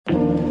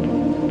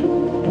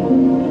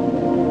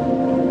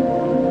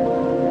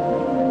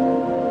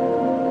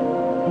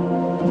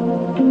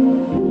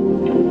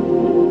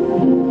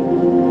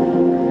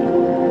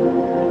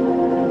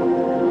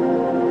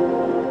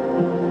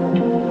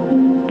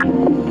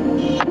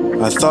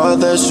I thought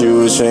that you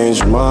would change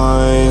your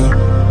mind.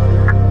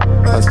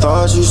 I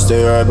thought you'd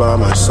stay right by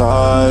my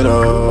side,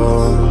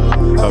 oh.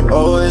 I've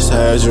always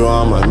had you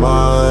on my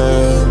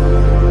mind.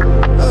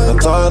 I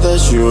thought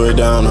that you were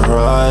down to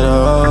ride,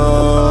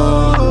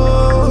 oh.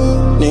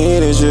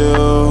 Needed you,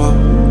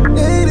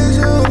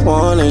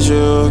 wanted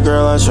you.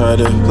 Girl, I tried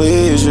to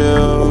please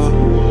you.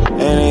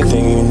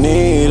 Anything you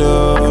need, oh.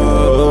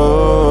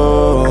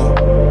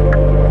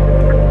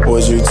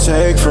 Would you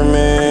take from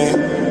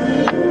me?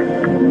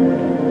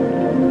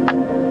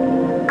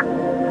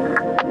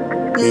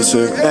 You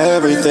took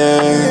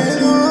everything.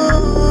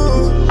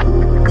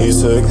 You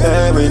took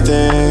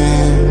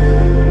everything.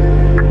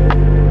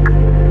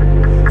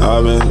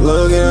 I've been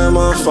looking at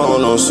my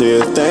phone, don't see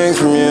a thing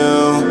from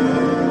you.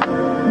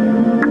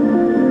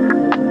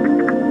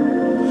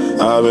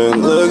 I've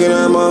been looking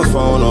at my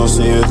phone, don't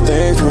see a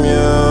thing from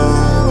you.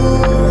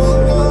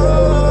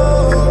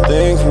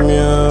 Thing from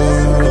you.